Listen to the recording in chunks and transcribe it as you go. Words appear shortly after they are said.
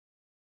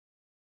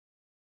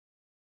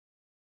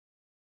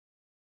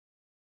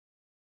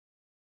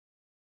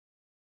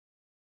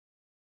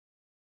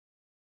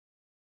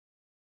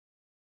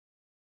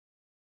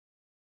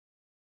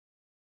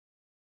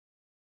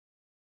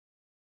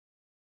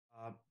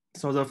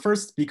So the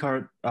first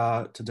speaker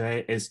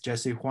today is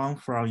Jesse Huang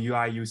from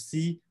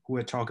UIUC, who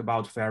will talk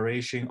about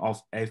variation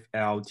of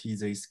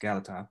FLTZ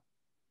skeleta.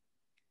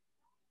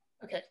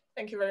 Okay,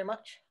 thank you very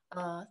much.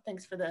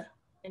 Thanks for the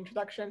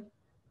introduction.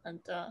 And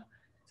so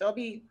I'll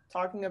be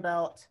talking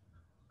about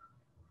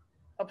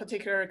a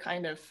particular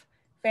kind of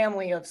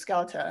family of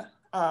skeleta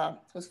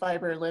whose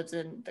fiber lives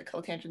in the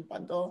cotangent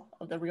bundle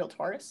of the real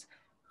torus.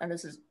 And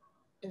this is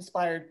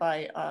inspired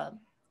by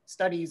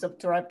studies of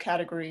derived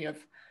category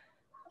of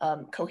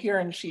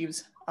coherent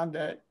sheaves on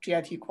the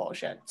GIT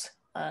quotient.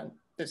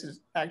 This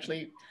is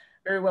actually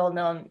very well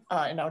known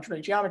in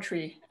algebraic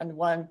geometry. And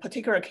one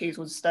particular case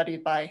was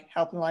studied by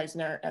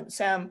Halpern-Leisner and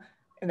Sam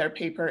in their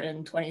paper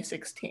in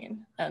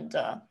 2016. And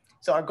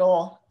so our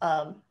goal,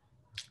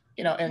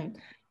 in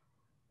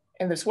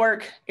this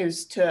work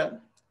is to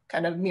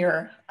kind of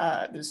mirror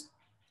this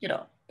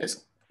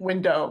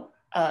window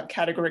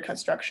category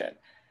construction.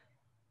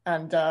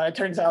 And it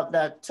turns out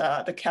that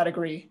the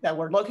category that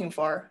we're looking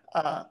for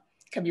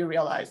can be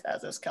realized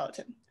as a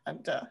skeleton.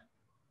 And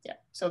yeah,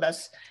 so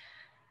that's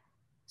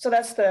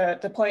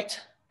the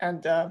point.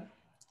 And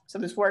so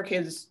this work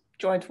is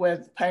joint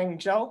with Peng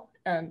Zhou,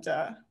 and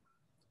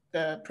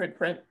the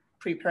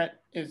preprint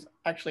is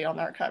actually on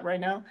arXiv right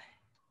now.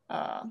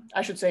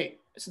 I should say,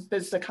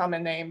 this is a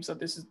common name, so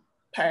this is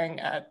Peng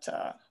at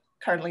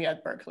currently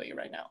at Berkeley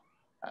right now.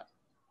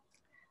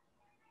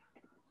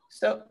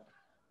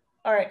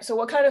 All right, so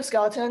what kind of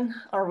skeleton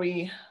are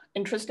we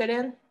interested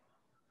in?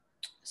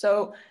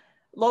 So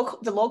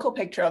the local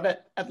picture of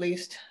it, at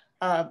least,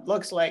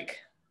 looks like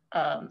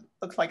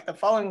the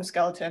following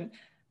skeleton.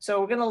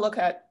 So we're going to look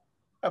at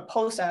a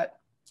poset,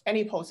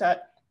 any poset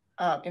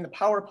in the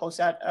power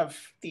poset of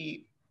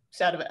the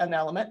set of n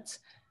elements,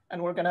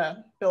 and we're going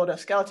to build a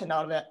skeleton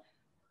out of it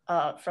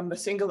from the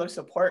singular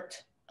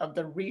support of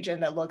the region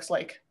that looks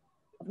like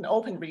an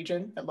open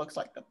region that looks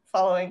like the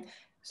following.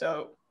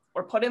 So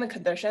we're putting a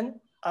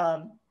condition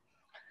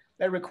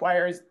that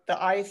requires the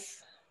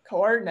ith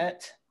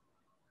coordinate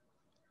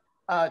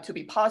to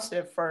be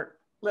positive for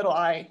little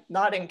I,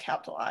 not in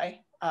capital I,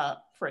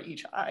 for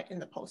each I in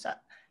the poset.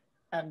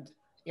 And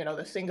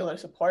the singular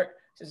support,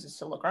 since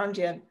it's a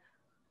Lagrangian,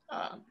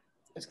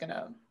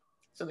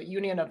 so the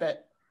union of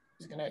it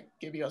is gonna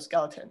give you a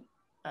skeleton,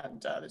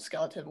 and the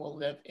skeleton will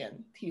live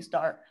in T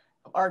star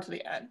of R to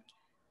the n.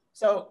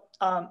 So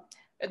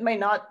it may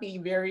not be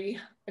very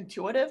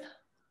intuitive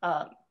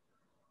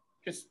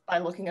just by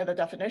looking at the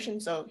definition.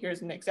 So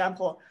here's an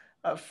example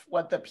of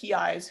what the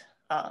PIs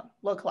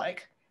look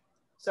like.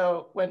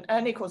 So when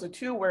n equals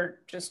 2, we're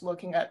just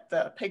looking at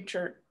the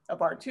picture of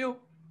R2.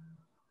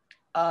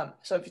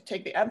 So if you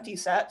take the empty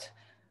set,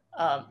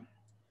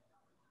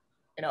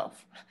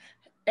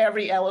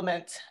 every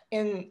element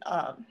in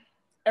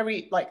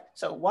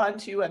so 1,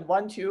 2, and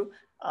 1, 2,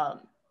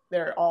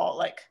 they're all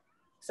like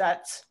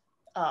sets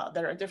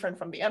that are different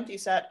from the empty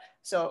set.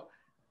 So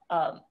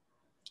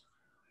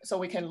so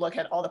we can look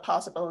at all the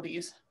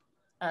possibilities.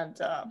 And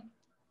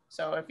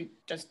so if you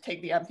just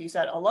take the empty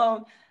set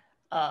alone,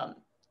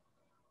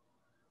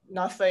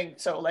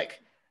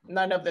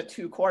 none of the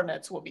two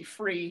coordinates will be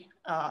free,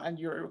 and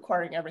you're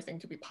requiring everything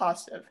to be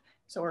positive.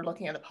 So we're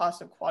looking at the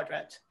positive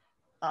quadrant,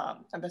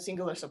 and the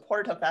singular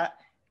support of that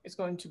is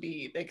going to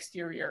be the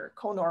exterior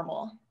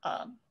conormal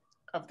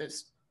of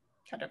this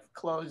kind of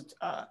closed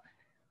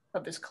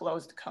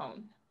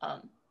cone.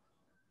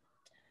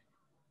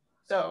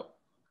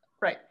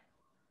 Right.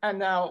 And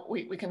now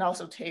we can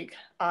also take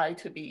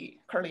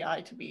curly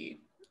I to be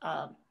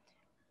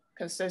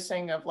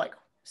consisting of like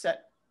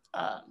set,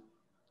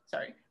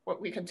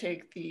 we can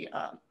take the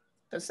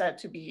set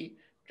to be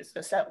just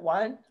the set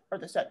 1 or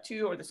the set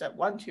 2 or the set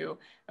 1, 2,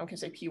 and we can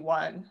say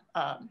P1.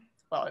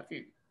 Well, if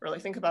you really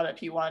think about it,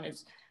 P1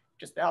 is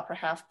just the upper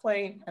half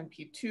plane, and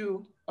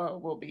P2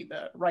 will be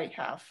the right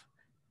half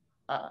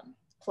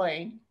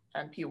plane,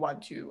 and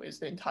P1, 2 is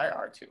the entire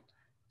R2.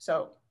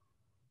 So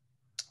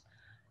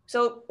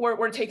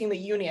we're taking the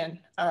union,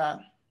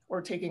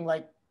 we're taking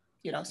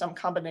some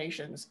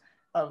combinations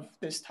of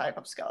this type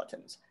of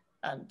skeletons.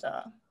 And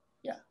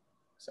yeah,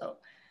 so,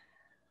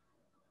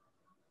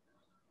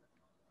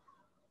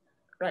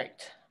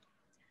 right.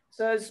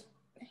 So as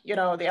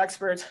the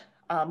experts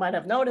might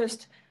have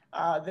noticed,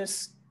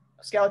 this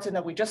skeleton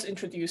that we just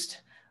introduced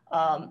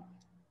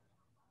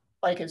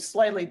is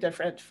slightly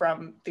different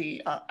from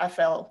the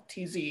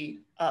FLTZ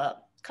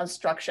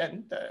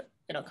construction, the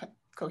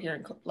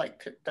coherent,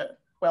 the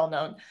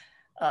well-known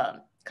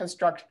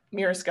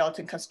mirror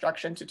skeleton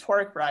construction to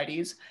toric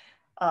varieties.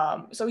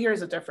 So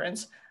here's a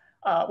difference.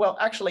 Well,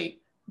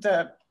 actually,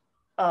 the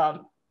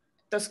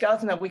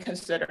skeleton that we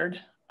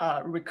considered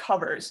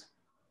recovers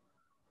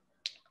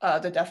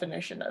the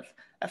definition of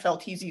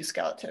FLTZ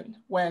skeleton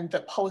when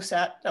the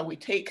poset that we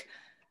take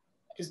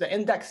is the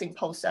indexing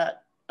poset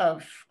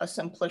of a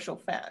simplicial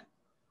fan.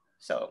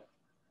 So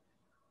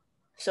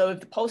if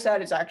the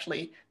poset is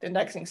actually the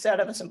indexing set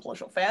of a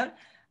simplicial fan,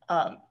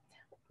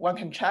 one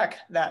can check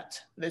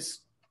that this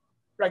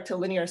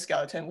rectilinear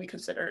skeleton we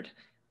considered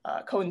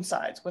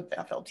coincides with the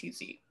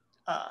FLTZ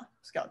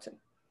skeleton.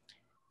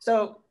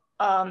 So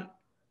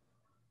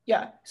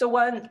Yeah, so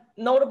one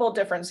notable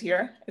difference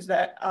here is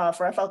that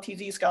for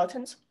FLTZ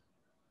skeletons,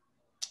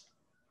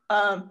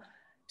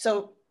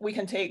 so we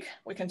can take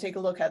a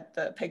look at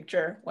the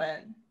picture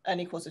when n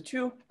equals to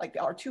 2, like the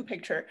R2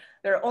 picture.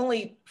 There are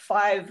only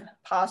 5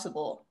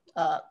 possible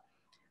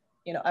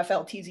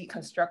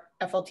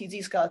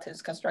FLTZ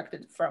skeletons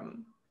constructed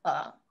from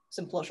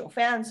symplectic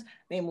fans,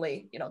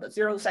 namely the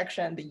 0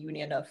 section, the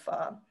union of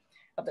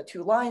the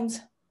 2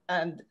 lines,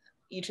 and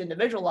each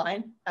individual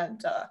line,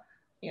 and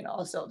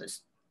also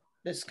this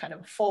kind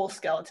of full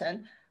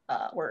skeleton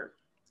where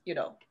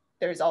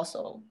there's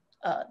also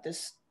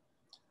this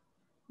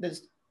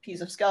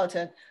piece of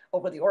skeleton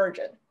over the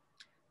origin.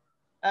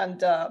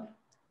 And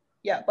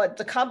yeah, but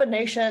the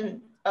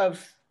combination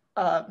of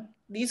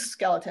these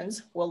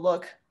skeletons will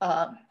look,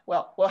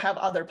 will have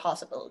other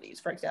possibilities.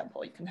 For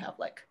example, you can have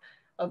like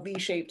a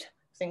V-shaped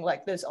thing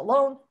like this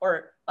alone,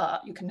 or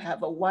you can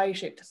have a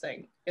Y-shaped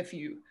thing if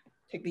you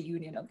take the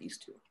union of these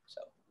two.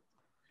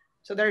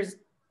 So there's,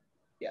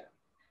 yeah.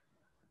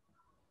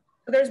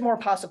 So there's more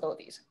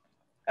possibilities.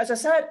 As I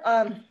said,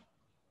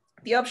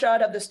 the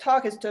upshot of this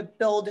talk is to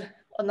build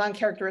a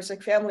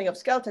non-characteristic family of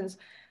skeletons.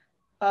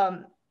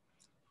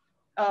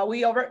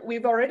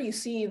 We've already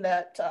seen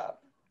that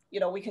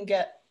we can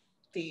get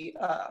the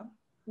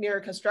mirror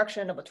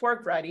construction of a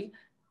toric variety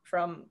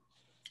from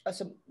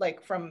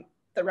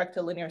the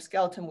rectilinear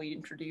skeleton we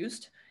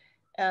introduced,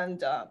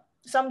 and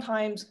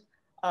sometimes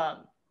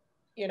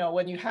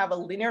when you have a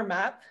linear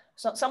map,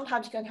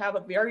 sometimes you can have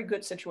a very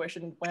good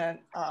situation when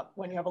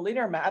you have a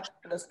linear map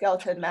and the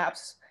skeleton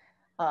maps,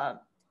 the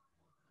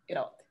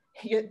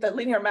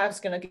linear map is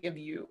going to give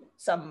you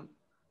some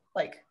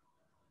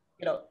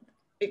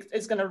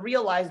it's going to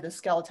realize the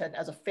skeleton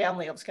as a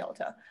family of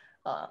skeleta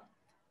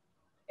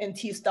in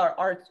T star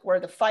R, where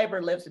the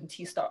fiber lives in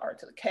T star R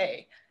to the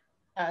K,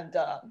 and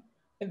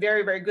in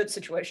very, very good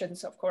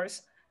situations, of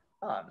course.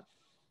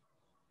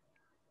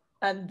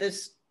 And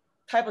this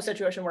type of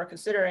situation we're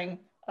considering,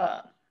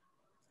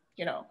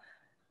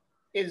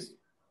 is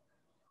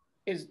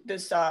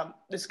this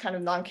kind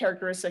of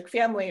non-characteristic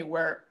family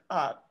where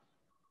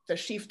the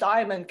sheaf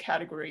diamond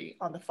category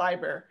on the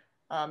fiber,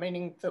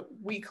 meaning the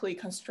weakly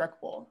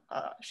constructible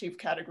sheaf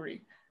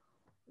category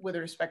with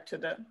respect to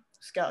the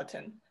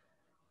skeleton,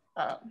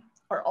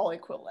 are all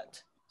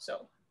equivalent.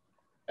 So,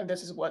 and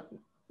this is what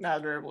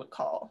Nadler would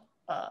call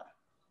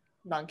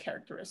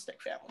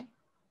non-characteristic family.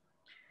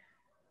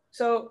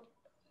 So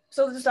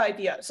this is the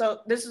idea.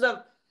 So this is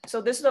a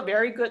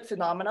very good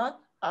phenomenon,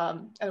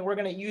 and we're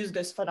going to use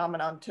this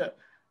phenomenon to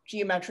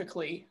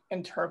geometrically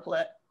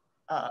interpolate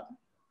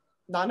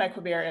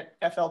non-equivariant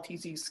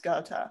FLTZ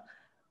skeleta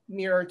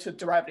mirror to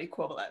derivative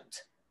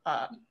equivalent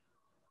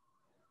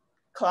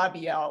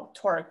Calabi-Yau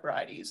toric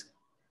varieties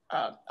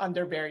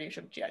under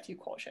variation of GIT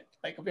quotient,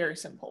 like very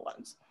simple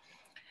ones.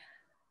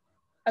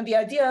 And the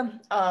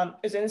idea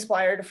is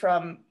inspired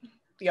from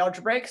the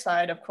algebraic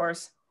side, of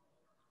course.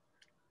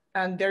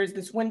 And there's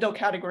this window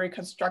category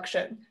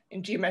construction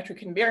in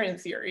geometric invariant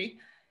theory.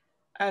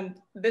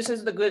 And this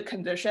is the good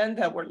condition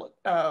that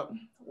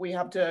we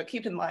have to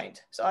keep in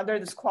mind. So under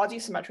this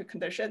quasi-symmetric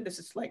condition, this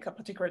is like a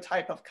particular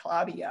type of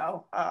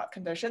Calabi-Yau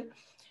condition.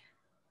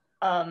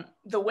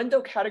 The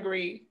window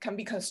category can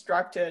be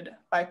constructed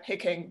by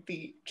picking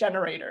the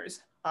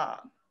generators.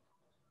 And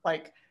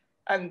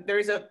there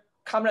is a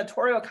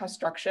combinatorial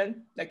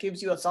construction that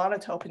gives you a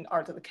zonotope in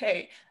R to the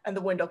K, and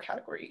the window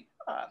category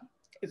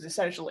is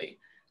essentially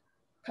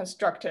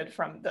constructed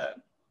from the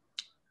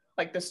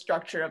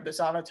structure of the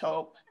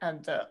zonotope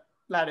and the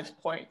lattice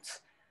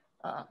points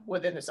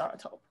within the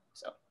zonotope.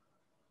 So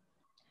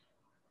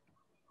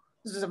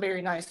this is a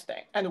very nice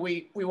thing. And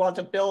we want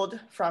to build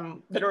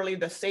from literally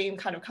the same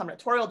kind of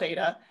combinatorial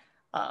data,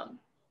 and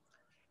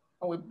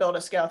we build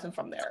a skeleton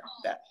from there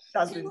that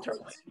does the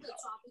interpolation.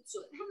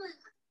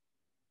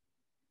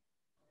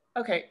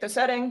 Okay, the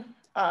setting,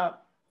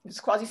 this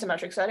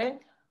quasi-symmetric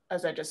setting,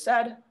 as I just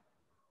said,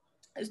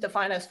 is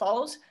defined as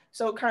follows.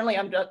 So currently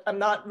I'm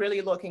not really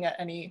looking at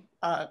any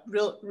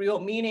real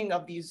meaning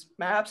of these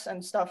maps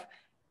and stuff.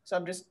 So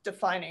I'm just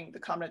defining the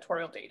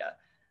combinatorial data.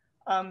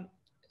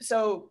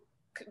 So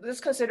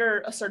let's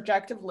consider a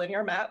surjective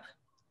linear map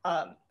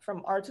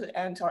from R to the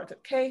N to R to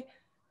the K,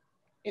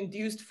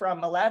 induced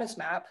from a lattice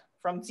map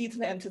from Z to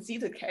the N to Z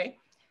to the K.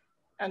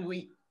 And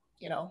we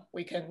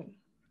can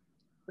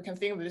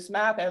think of this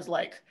map as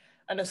like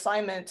an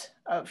assignment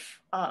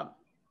of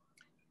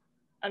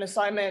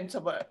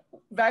a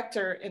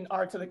vector in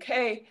R to the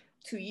K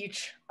to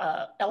each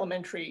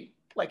elementary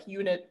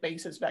unit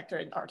basis vector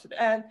in R to the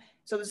N.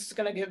 So this is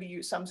going to give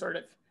you some sort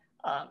of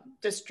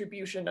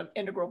distribution of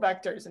integral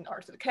vectors in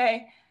R to the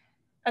K.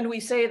 And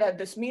we say that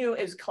this mu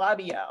is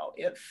Calabi-Yau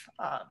if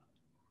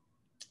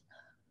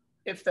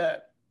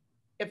the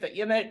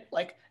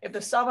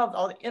sum of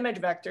all the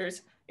image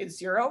vectors is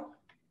 0,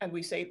 and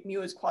we say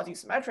mu is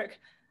quasi-symmetric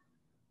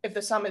if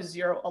the sum is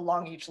 0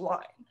 along each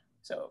line.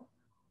 So,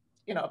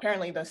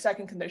 apparently the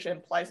second condition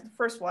implies the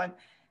first one.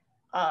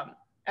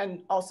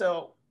 And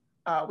also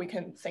we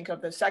can think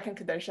of the second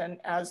condition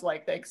as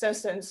like the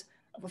existence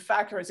of a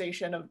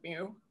factorization of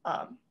mu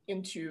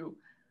into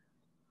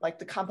like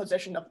the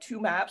composition of two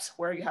maps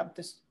where you have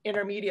this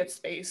intermediate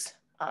space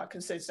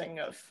consisting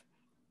of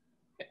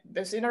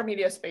this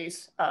intermediate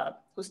space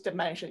whose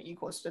dimension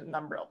equals to the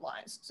number of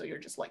lines. So you're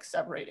just like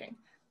separating,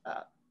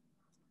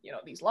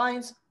 these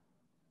lines,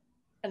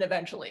 and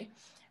eventually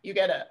you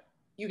get a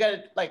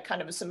like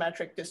kind of a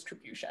symmetric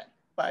distribution,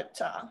 but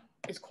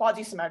it's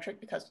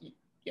quasi-symmetric because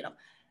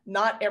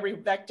not every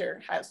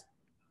vector has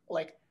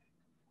like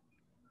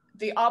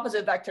the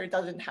opposite vector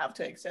doesn't have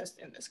to exist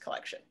in this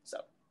collection.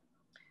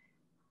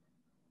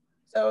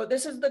 So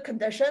this is the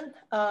condition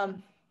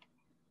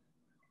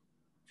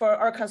for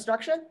our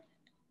construction.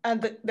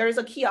 And there is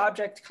a key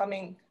object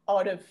coming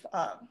out of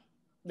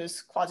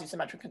this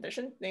quasi-symmetric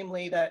condition,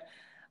 namely that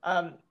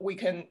we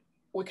can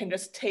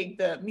just take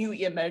the mu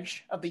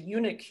image of the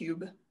unit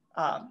cube,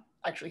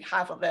 actually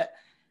half of it.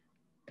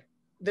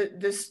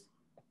 This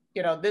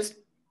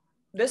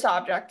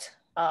object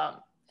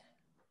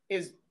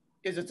is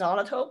a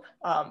zonotope.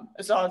 A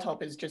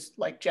zonotope is just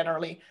like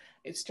generally,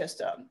 it's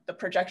just the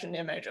projection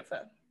image of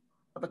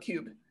a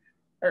cube,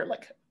 or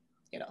like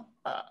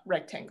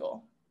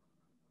rectangle.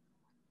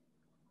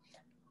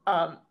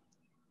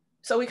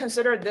 So we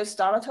consider this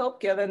zonotope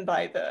given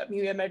by the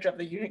mu image of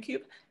the unit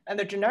cube and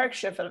the generic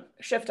shift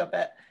of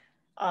it.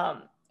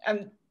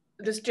 And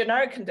this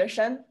generic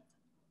condition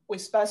we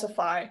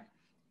specify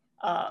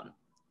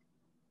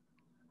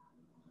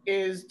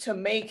is to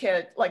make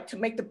it like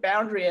the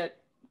boundary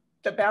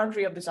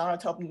of the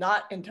zonotope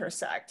not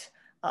intersect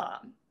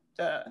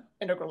the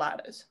integral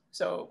lattice.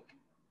 So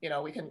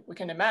we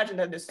can imagine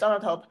that this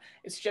zonotope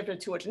is shifted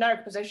to a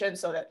generic position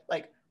so that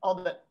like all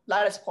the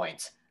lattice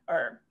points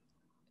are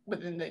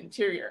within the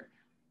interior,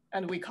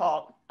 and we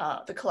call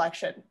the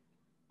collection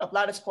of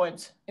lattice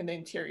points in the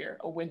interior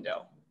a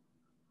window.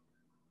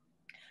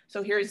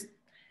 So here's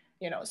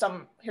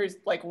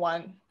like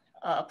one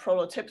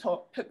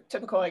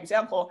prototypical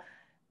example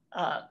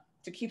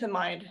to keep in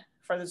mind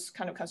for this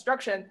kind of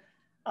construction.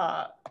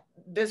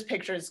 This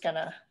picture is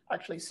gonna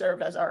actually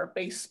serve as our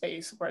base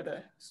space where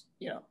the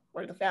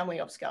family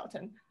of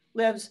skeleton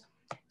lives.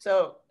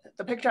 So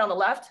the picture on the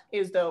left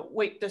is the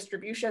weight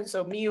distribution.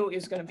 So mu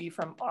is going to be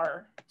from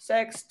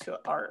R6 to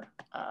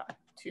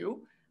R2,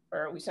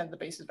 where we send the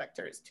basis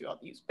vectors to all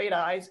these beta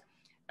i's,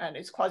 and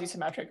it's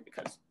quasi-symmetric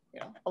because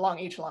along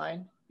each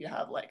line you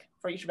have like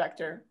for each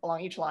vector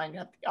along each line you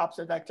have the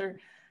opposite vector,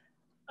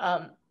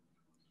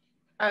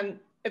 and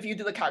if you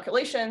do the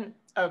calculation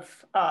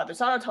of the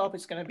zonotope,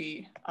 it's going to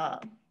be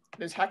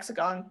this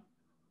hexagon.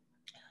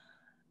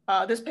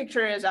 This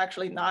picture is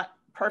actually not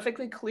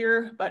perfectly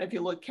clear, but if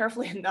you look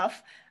carefully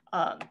enough,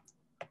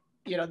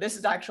 this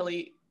is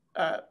actually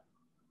the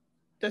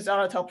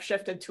zonotope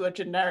shifted to a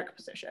generic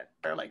position,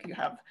 or like you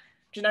have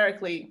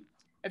generically,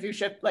 if you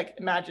shift, like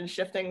imagine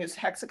shifting this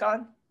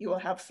hexagon, you will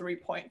have 3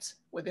 points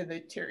within the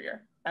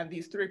interior, and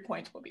these 3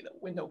 points will be the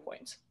window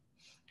points.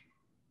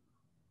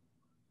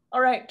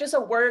 All right, just a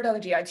word on the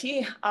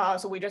GIT.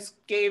 So we just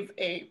gave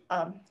a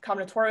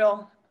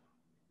combinatorial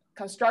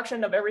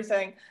construction of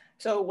everything.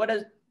 So what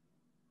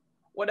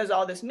does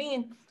all this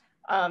mean?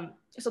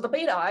 So the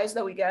beta i's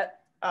that we get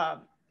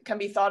can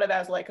be thought of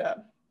as like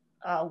a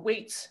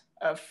weights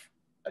of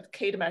a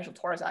k-dimensional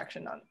torus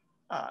action on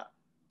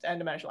the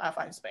n-dimensional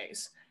affine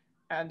space.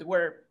 And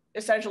we're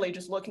essentially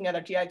just looking at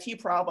a GIT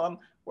problem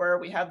where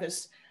we have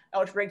this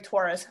algebraic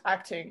torus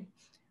acting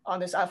on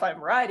this affine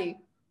variety.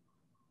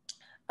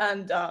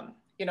 And, and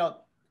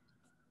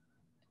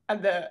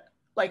the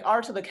like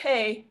r to the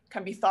k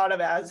can be thought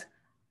of as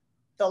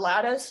the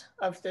lattice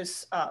of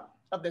this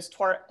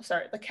torus,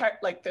 sorry,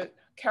 the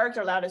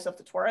character lattice of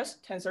the torus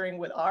tensoring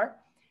with R,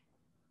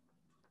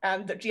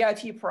 and the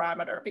GIT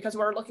parameter. Because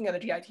we're looking at a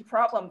GIT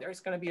problem, there's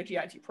going to be a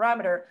GIT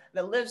parameter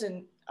that lives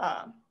in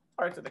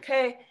R to the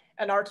k,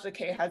 and R to the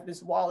k has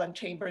this wall and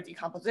chamber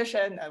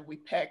decomposition, and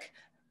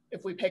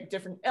if we pick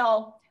different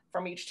L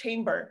from each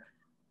chamber,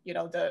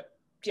 the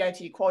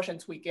GIT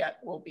quotients we get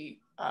will be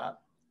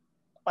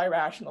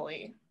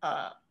birationally,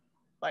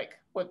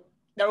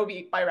 there will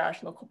be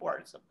birational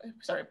cobordism,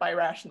 sorry,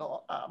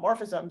 birational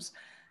morphisms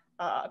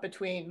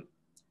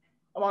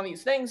among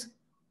these things.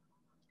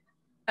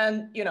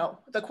 And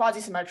the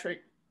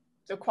quasi-symmetric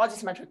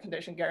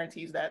condition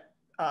guarantees that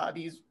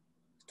these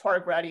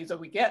toric varieties that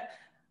we get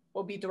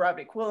will be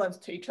derivative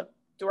equivalent to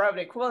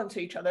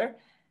each other.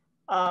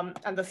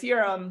 And the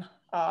theorem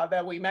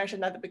that we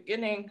mentioned at the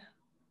beginning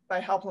by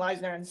Halpern,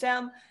 Leisner, and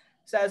Sam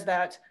says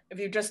that if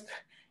you just,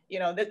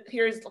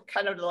 here's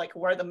kind of like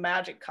where the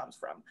magic comes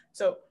from.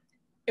 So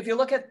if you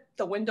look at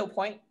the window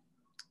point,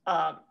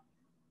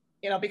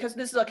 because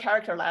this is a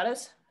character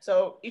lattice,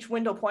 so each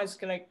window point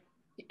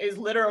is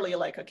literally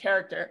like a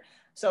character.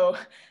 So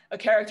a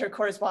character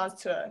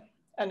corresponds to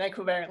an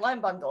equivariant line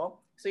bundle.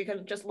 So you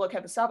can just look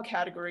at the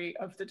subcategory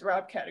of the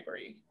derived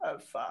category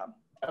of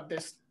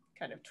this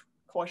kind of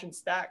quotient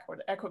stack, or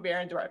the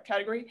equivariant derived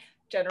category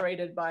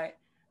generated by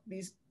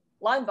these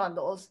line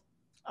bundles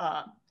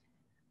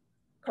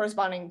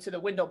corresponding to the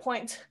window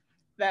point.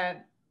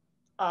 Then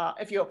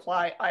if you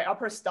apply I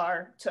upper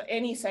star to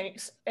any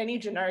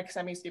generic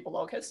semi-stable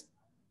locus,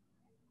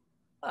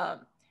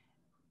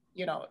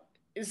 you know,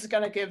 is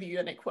going to give you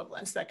an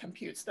equivalence that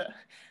computes the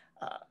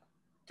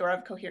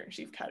derived coherent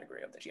sheaf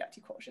category of the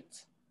GIT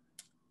quotients.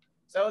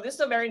 So this is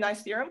a very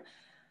nice theorem.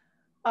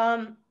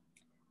 And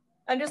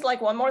just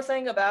like one more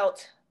thing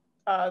about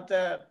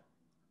the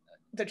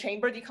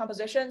chamber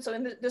decomposition. So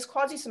in this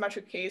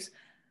quasi-symmetric case,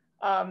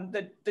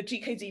 the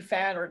GKZ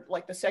fan, or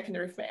like the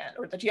secondary fan,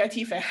 or the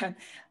GIT fan,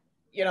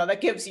 you know,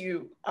 that gives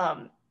you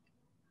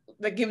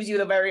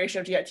the variation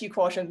of GIT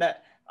quotient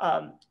that,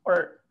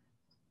 or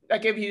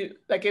that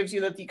gives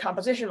you the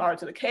decomposition R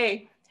to the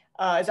K,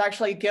 is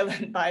actually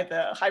given by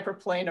the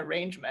hyperplane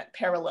arrangement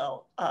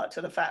parallel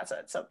to the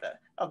facets of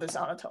the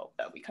sonotope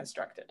that we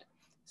constructed.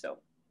 So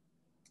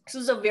this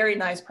is a very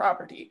nice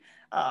property,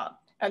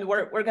 and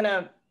we're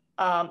gonna.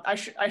 I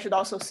should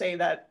also say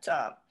that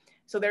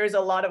so there is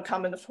a lot of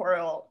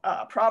combinatorial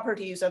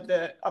properties of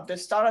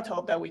this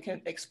sonotope that we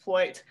can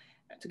exploit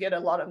to get a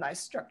lot of nice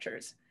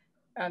structures.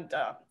 And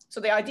so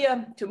the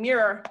idea to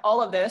mirror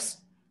all of this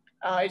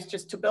is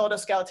just to build a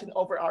skeleton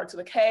over R to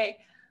the K,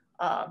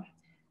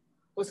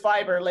 whose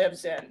fiber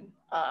lives in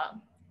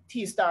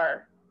T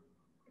star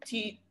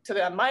T to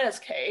the minus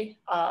K,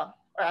 or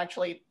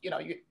actually, you know,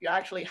 you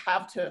actually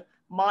have to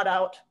mod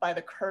out by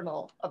the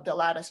kernel of the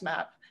lattice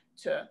map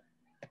to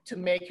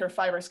make your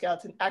fiber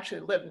skeleton actually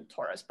live in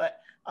torus. But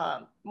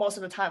most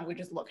of the time we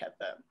just look at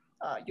the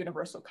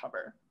universal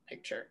cover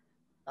picture,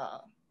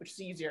 which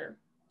is easier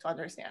to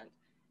understand.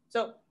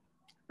 So,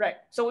 right,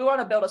 so we want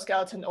to build a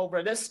skeleton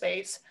over this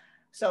space.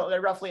 So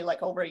that roughly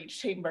like over each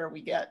chamber,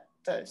 we get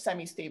the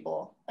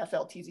semi-stable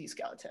FLTZ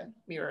skeleton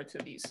mirrored to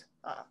these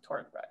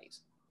toric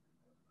varieties.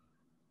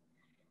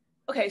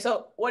 Okay,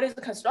 so what is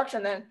the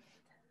construction then?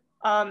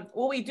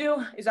 What we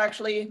do is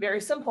actually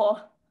very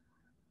simple.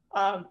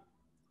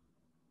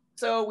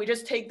 So we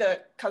just take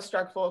the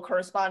constructible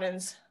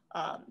correspondence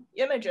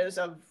images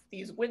of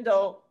these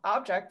window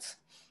objects.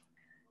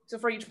 So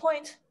for each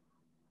point,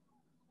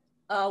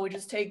 we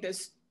just take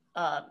this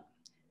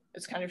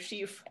this kind of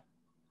sheaf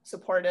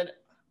supported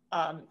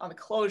on the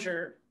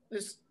closure,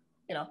 this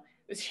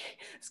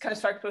kind of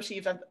structural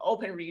sheaf at the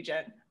open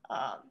region,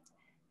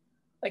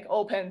 like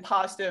open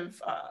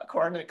positive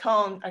coordinate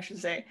cone, I should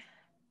say,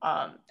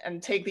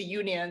 and take the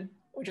union,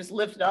 which is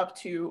lifted up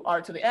to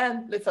R to the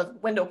N, lift a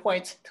window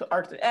point to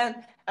R to the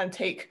N, and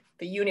take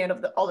the union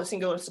of all the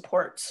singular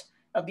supports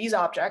of these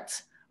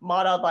objects,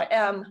 mod out by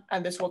M,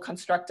 and this will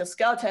construct a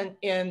skeleton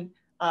in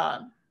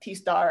T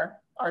star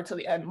R to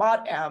the N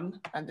mod M,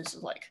 and this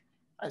is like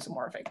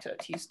isomorphic to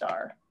T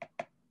star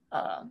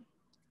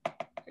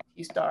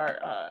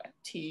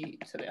T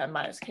to the N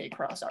minus K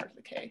cross R to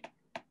the K.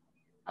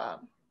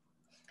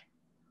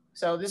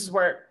 So this is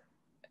where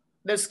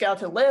this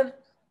skeleton lives.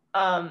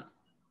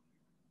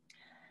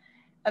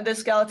 And this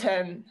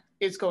skeleton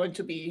is going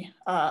to be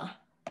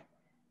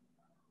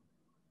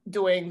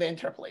doing the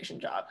interpolation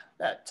job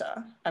that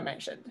I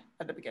mentioned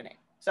at the beginning.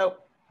 So,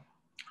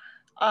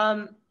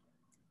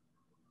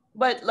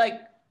 but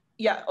like,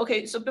 yeah,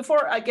 okay, so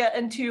before I get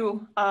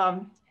into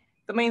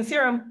the main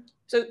theorem,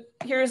 so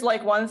here's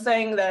like one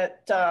thing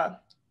that,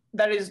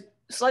 that is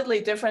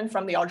slightly different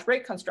from the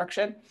algebraic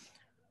construction.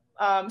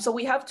 So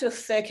we have to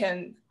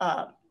thicken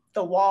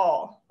the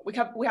wall. We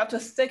have to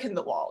thicken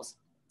the walls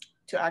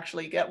to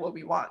actually get what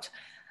we want.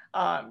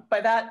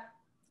 By that,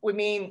 we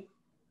mean,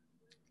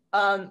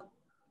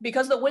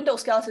 because the window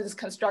skeleton is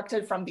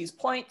constructed from these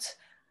points,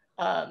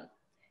 and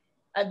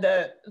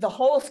the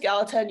whole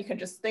skeleton you can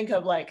just think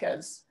of like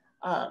as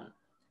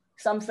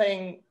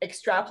something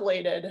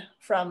extrapolated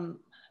from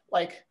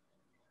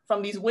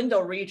these window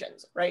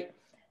regions, right?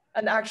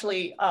 And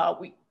actually,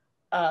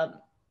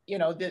 you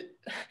know, the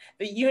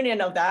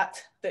union of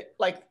that,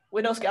 like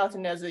window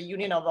skeleton as a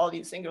union of all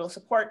these singular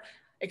support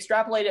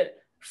extrapolated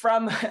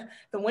from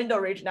the window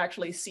region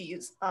actually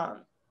sees,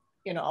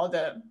 you know, all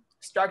the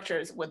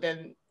structures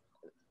within,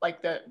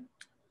 like the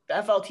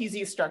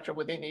FLTZ structure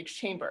within each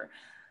chamber.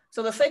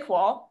 So the thick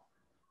wall,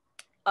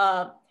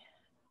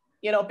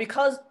 you know,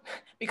 because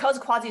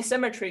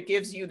quasi-symmetry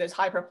gives you this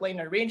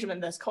hyperplane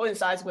arrangement that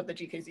coincides with the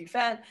GKZ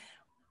fan,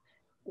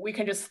 we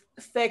can just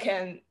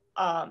thicken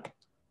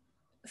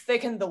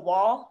the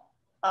wall.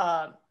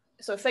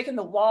 So thicken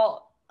the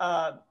wall,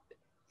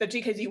 the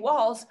GKZ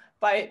walls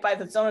by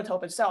the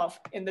zonotope itself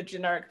in the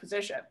generic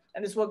position.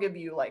 And this will give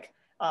you like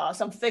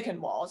some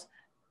thickened walls.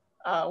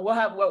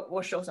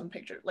 We'll show some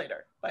pictures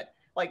later, but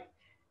like,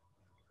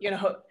 you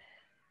know,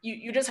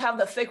 you just have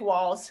the thick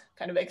walls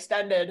kind of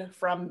extended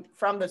from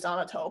the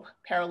zonotope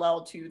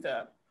parallel to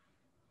the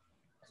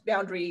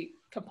boundary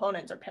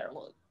components are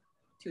parallel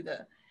to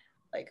the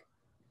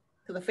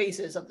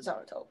faces of the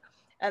zonotope.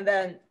 And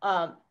then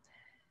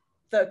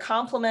the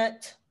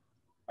complement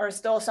are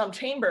still some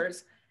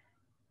chambers.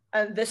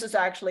 And this is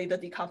actually the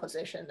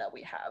decomposition that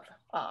we have.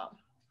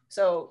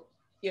 So,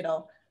 you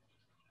know,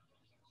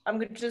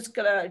 I'm just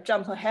gonna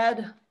jump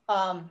ahead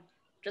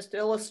just to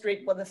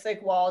illustrate what the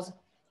thick walls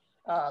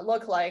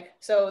look like.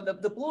 So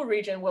the blue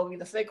region will be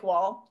the thick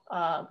wall.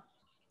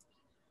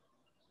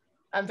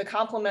 And the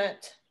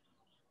complement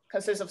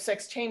consists of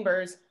 6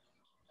 chambers.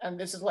 And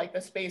this is like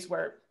the space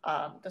where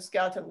the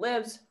skeleton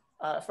lives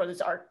for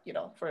this art,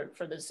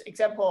 for this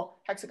example,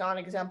 hexagon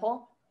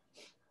example.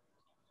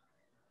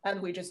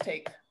 And we just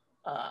take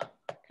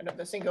kind of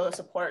the singular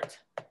support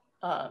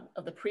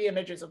of the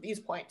pre-images of these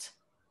points,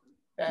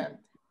 then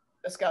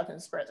the skeleton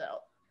spreads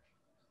out.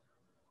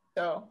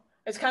 So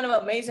it's kind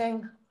of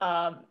amazing.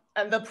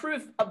 And the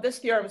proof of this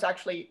theorem is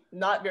actually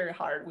not very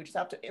hard. We just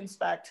have to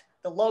inspect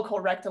the local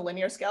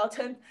rectilinear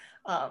skeleton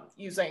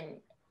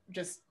using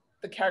just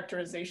the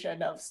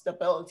characterization of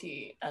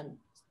stability and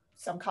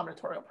some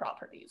combinatorial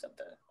properties of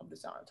the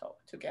sonotope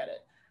to get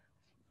it.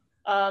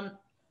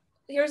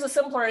 Here's a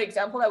simpler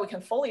example that we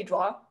can fully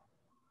draw.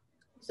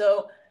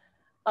 So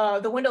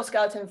the window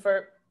skeleton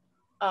for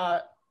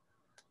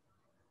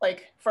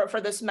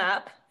this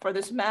map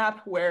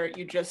where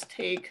you just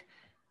take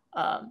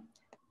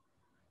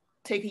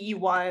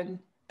E1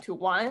 to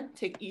 1,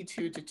 take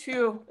E2 to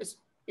 2,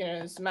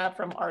 is mapped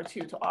from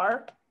R2 to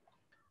R,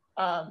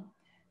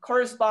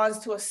 corresponds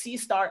to a C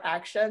star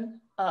action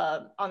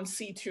on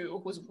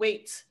C2 whose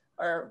weights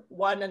are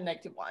 1 and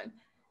 -1.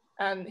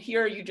 And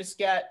here you just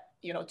get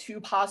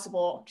 2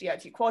 possible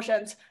GIT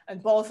quotients,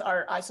 and both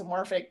are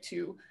isomorphic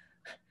to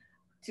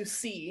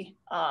C.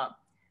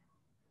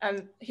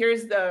 And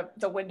here's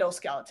the window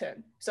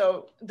skeleton.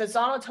 So the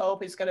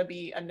sonotope is going to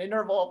be an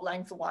interval of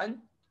length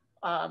 1.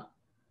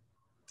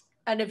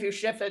 And if you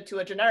shift it to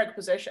a generic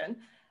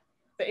position,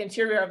 the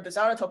interior of the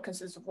sonotope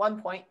consists of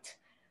 1 point.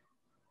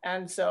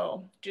 And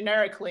so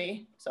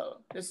generically,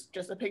 so this is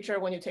just a picture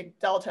when you take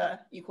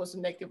delta equals to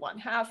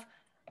 -1/2,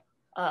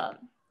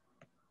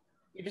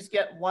 you just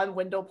get 1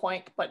 window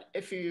point. But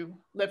if you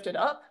lift it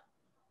up,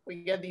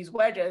 we get these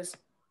wedges.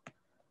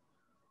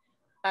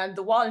 And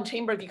the wall and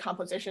chamber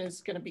decomposition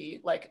is going to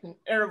be like an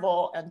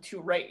interval and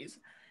 2 rays.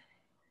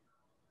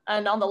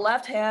 And on the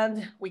left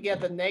hand, we get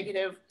the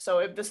negative. So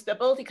if the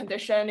stability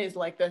condition is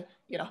like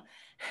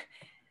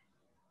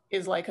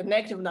is like a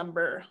negative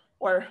number,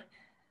 or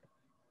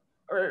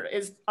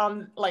is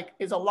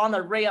along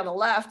the ray on the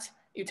left,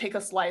 you take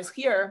a slice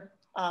here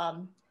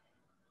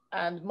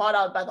and mod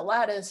out by the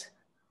lattice,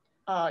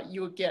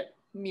 you would get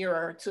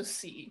mirror to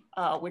C,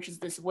 which is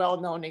this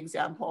well-known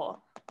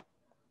example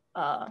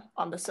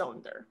on the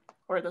cylinder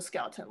where the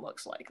skeleton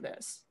looks like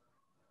this.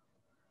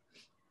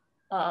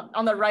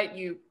 On the right,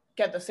 you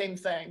get the same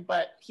thing,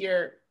 but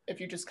here, if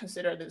you just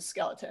consider this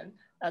skeleton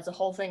as a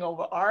whole thing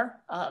over R,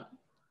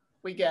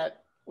 we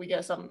get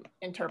some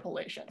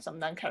interpolation, some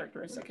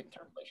non-characteristic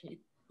interpolation. You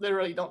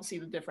literally don't see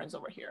the difference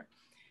over here.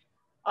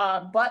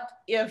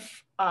 But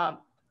if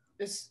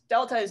this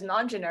delta is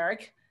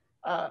non-generic,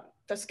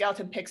 the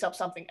skeleton picks up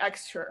something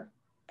extra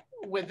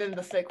within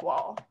the thick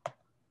wall.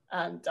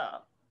 And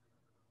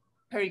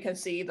here you can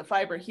see the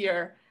fiber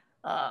here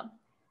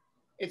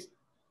is,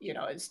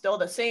 it's still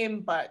the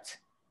same, but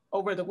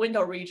over the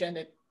window region,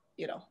 it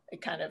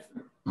kind of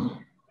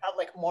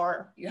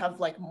you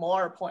have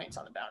more points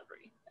on the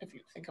boundary. If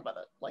you think about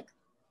it, like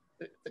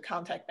the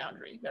contact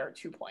boundary, there are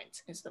 2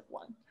 points instead of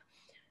 1.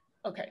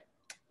 Okay,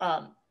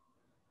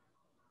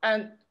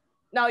 and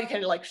now you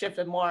can shift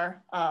it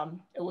more.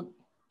 It would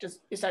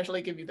just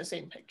essentially give you the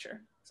same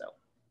picture.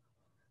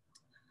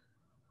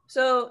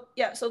 So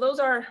yeah, so those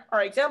are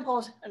our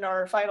examples, and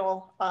our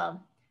final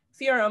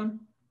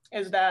theorem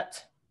is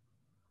that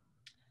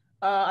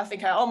I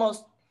think I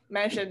almost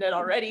mentioned it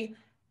already.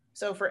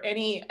 So for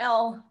any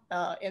L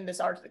in this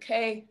R to the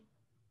K,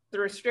 the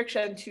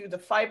restriction to the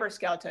fiber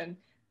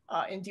skeleton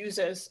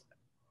induces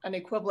an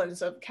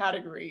equivalence of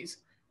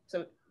categories.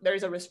 So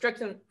there's a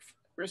restriction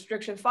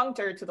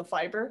functor to the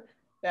fiber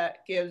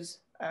that gives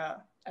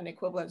an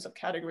equivalence of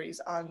categories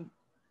on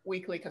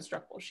weakly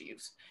constructible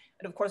sheaves.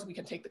 And of course, we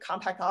can take the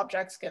compact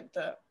objects, get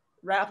the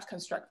wrapped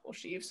constructible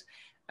sheaves,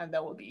 and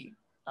that will be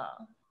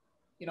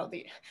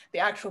the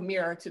actual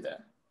mirror to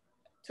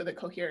the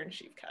coherent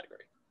sheaf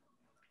category.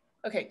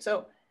 Okay,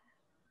 so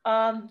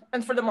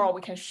and furthermore,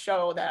 we can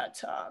show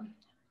that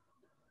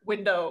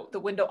the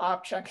window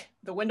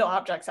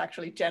objects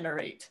actually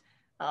generate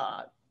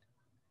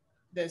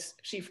this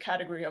sheaf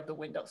category of the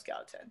window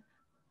skeleton.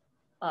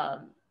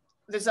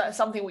 This is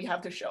something we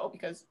have to show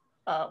because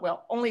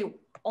well,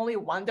 only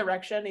one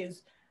direction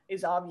is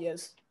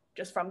obvious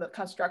just from the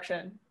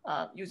construction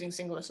using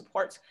singular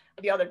supports.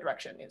 But the other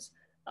direction is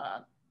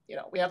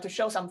we have to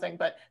show something.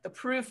 But the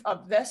proof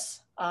of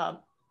this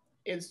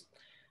is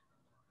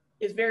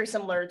very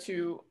similar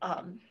to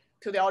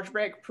the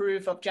algebraic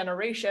proof of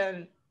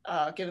generation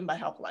given by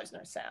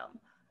Halp-Leisner Sam.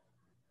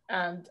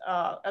 And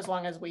as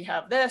long as we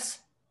have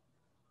this,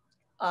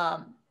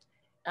 and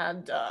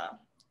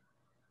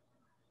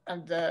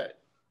the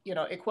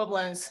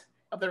equivalence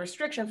of the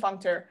restriction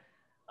functor,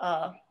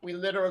 we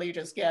literally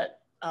just get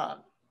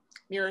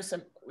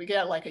we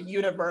get like a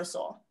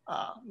universal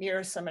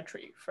mirror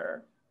symmetry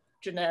for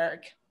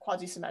generic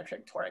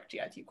quasi-symmetric toric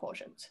GIT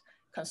quotient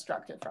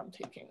constructed from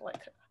taking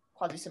like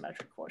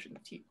quasi-symmetric quotient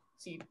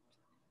C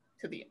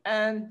to the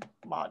N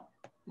mod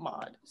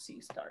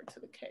C star to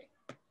the K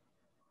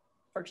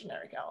for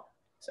generic L.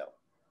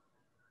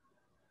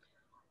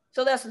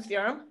 So that's the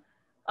theorem.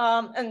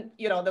 And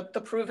you know,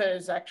 the proof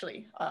is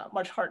actually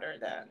much harder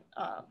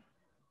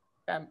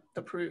than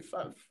the proof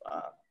of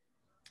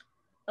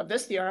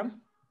this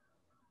theorem.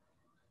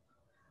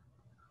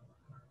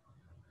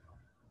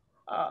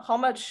 How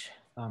much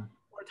more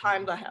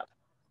time do I have?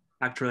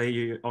 Actually,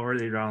 you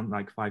already around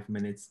like 5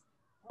 minutes.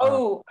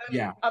 Oh,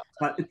 yeah,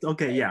 but it's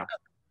okay. Yeah.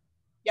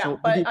 Yeah, so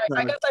but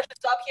I guess I should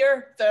stop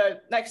here.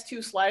 The next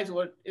 2 slides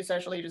would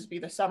essentially just be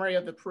the summary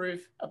of the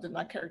proof of the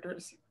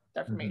non-characteristic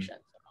deformation.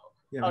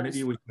 Yeah, so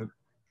maybe we could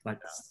like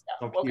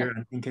stop here,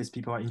 and in case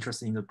people are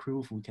interested in the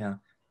proof, we can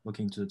look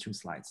into the 2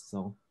 slides.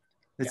 So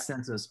let's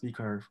send the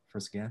speaker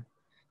first again.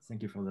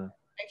 Thank you for the.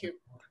 Thank you.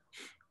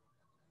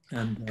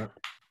 And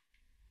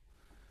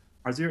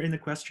are there any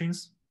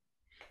questions?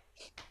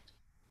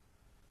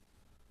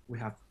 We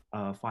have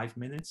 5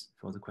 minutes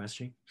for the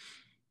question.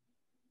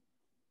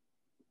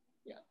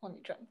 Yeah, let me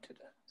jump to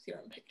the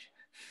theorem page.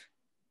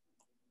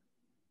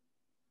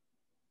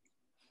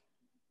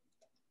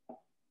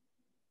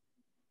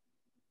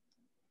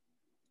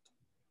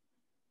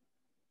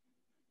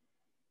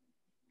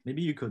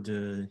 Maybe you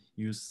could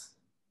use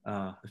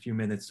a few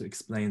minutes to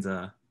explain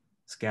the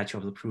sketch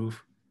of the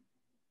proof.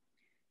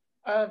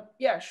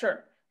 Yeah,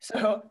 sure.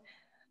 So,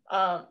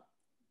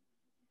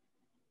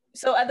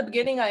 so at the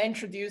beginning, I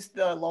introduced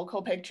the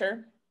local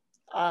picture.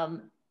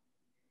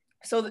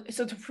 So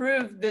to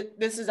prove that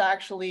this is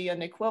actually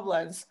an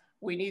equivalence,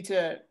 we need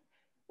to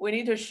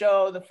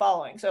show the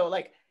following. So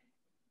like,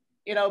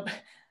 you know,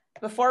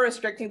 before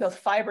restricting those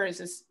fibers,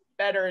 it's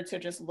better to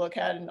just look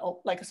at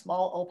like a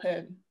small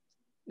open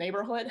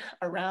neighborhood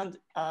around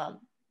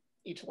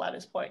each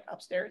lattice point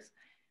upstairs.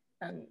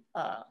 And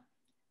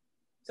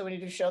so we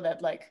need to show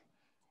that like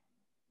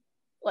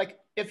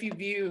if you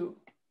view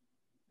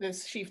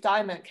this sheaf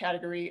diamond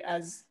category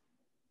as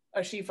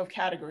a sheaf of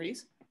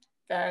categories,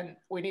 then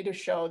we need to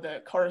show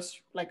the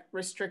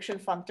restriction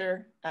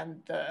functor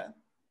and the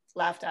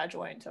left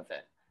adjoint of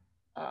it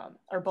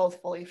are both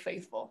fully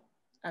faithful.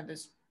 And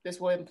this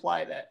will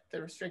imply that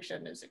the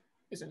restriction is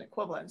an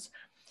equivalence.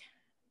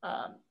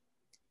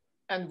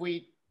 And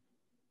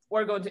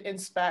we're going to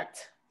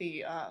inspect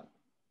these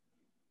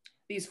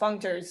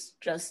functors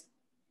just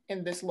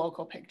in this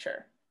local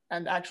picture.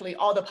 And actually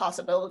all the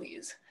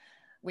possibilities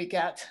we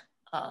get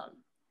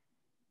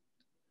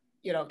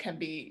can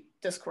be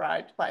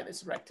described by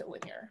this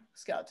rectilinear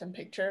skeleton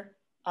picture.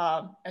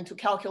 And to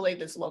calculate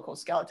this local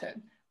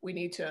skeleton, we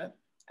need to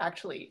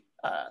actually,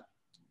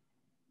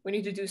 we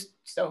need to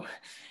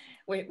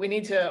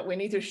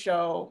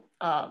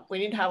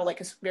have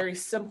like a very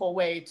simple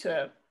way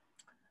to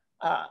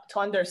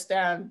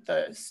understand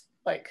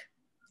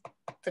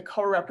the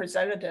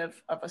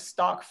co-representative of a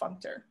stock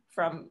functor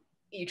from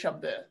each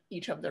of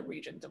the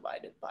region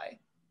divided by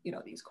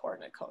these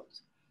coordinate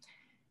codes.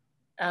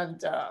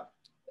 And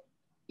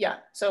yeah,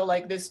 so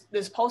like this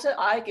poset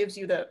I gives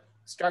you the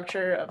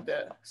structure of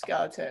the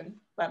skeleton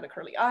lambda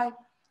curly I.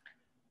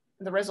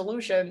 The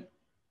resolution,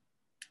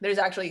 there's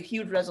actually a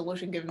huge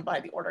resolution given by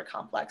the order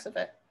complex of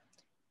it.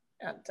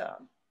 And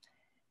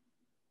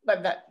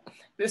but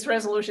this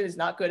resolution is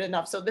not good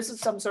enough. So this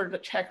is some sort of a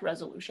check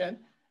resolution,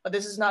 but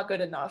this is not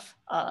good enough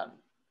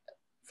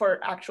for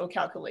actual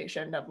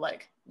calculation of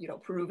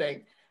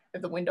proving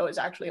that the window is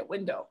actually a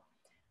window.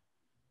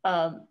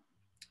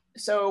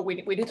 So we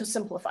need to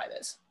simplify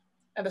this.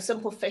 And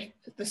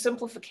the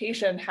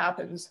simplification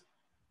happens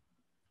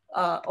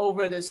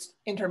over this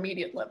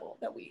intermediate level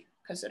that we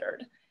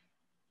considered.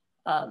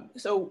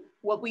 So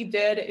what we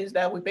did is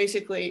that we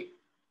basically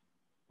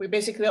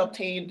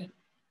obtained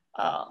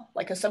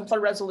like a simpler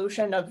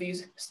resolution of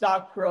these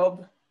stock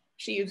probe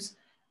sheaves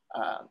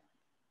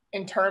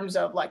in terms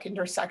of like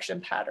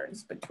intersection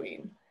patterns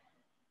between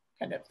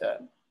kind of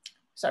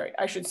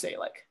I should say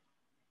like,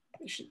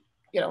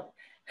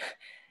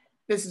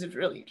 this is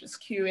really just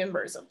Q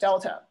inverse of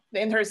delta.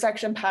 The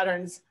intersection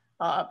patterns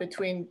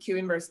between Q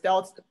inverse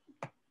delta,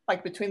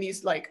 like between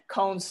these like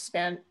cones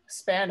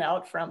span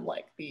out from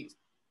like these,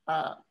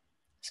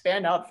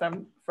 span out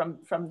from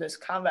this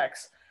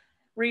convex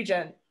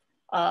region.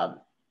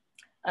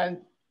 And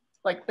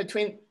like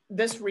between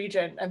this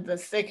region and the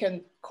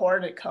thickened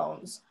coordinate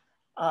cones,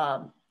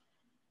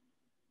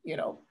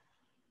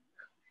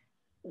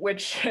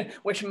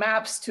 which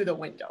maps to the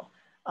window.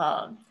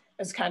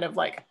 It's kind of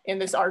like in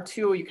this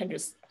R2, you can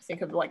just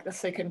think of like the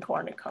thickened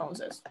coordinate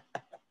cones as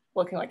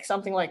looking like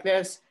something like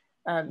this.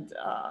 And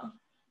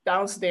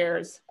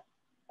downstairs,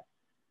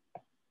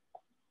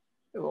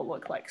 it will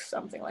look like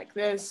something like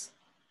this.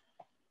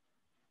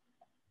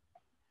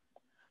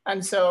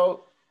 And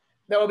so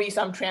there will be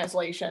some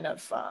translation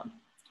of, of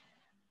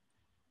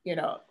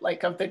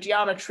the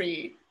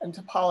geometry and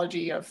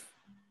topology of,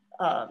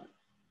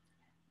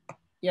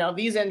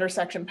 these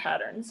intersection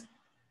patterns.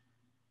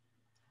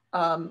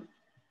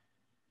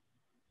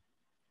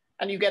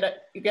 And you get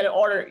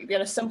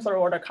a simpler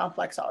order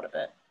complex out of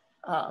it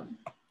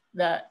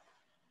that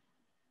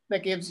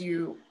gives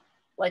you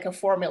like a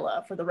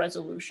formula for the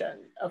resolution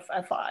of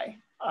Fi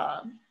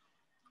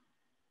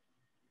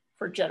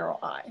for general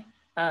I.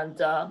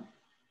 And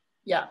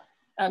yeah,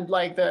 And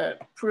like the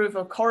proof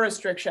of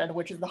co-restriction,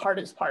 which is the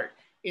hardest part,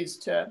 is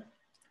to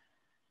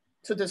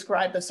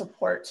describe the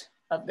support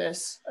of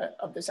this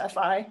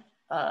FI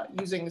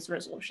using this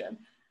resolution.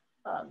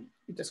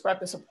 You describe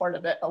the support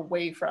of it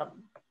away from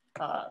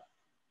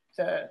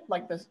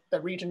the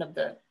region of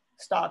the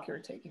stock you're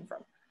taking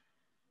from,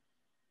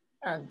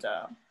 and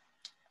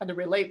to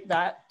relate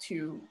that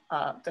to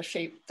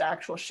the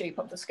actual shape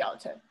of the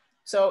skeleton.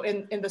 So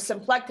in the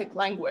symplectic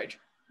language,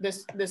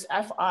 this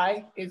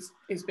FI is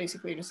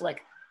basically just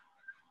like,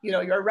 you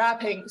know, you're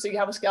wrapping, so you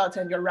have a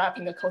skeleton, you're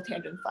wrapping a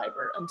cotangent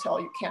fiber until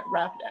you can't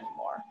wrap it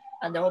anymore.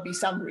 And there will be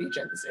some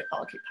regions it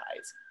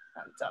occupies.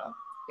 And,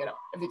 you know,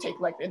 if you take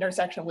like the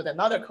intersection with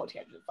another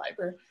cotangent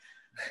fiber,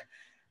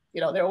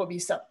 you know, there will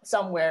be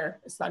somewhere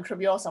it's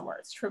non-trivial, somewhere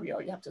it's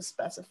trivial. You have to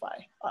specify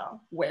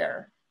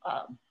where,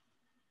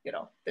 you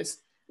know,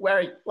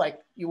 where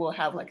like you will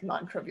have like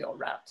non-trivial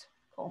wrapped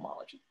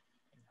cohomology.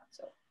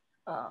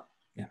 So,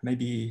 yeah,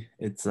 maybe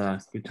it's a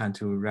good time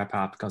to wrap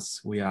up because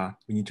we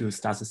need to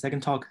start the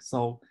second talk.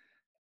 So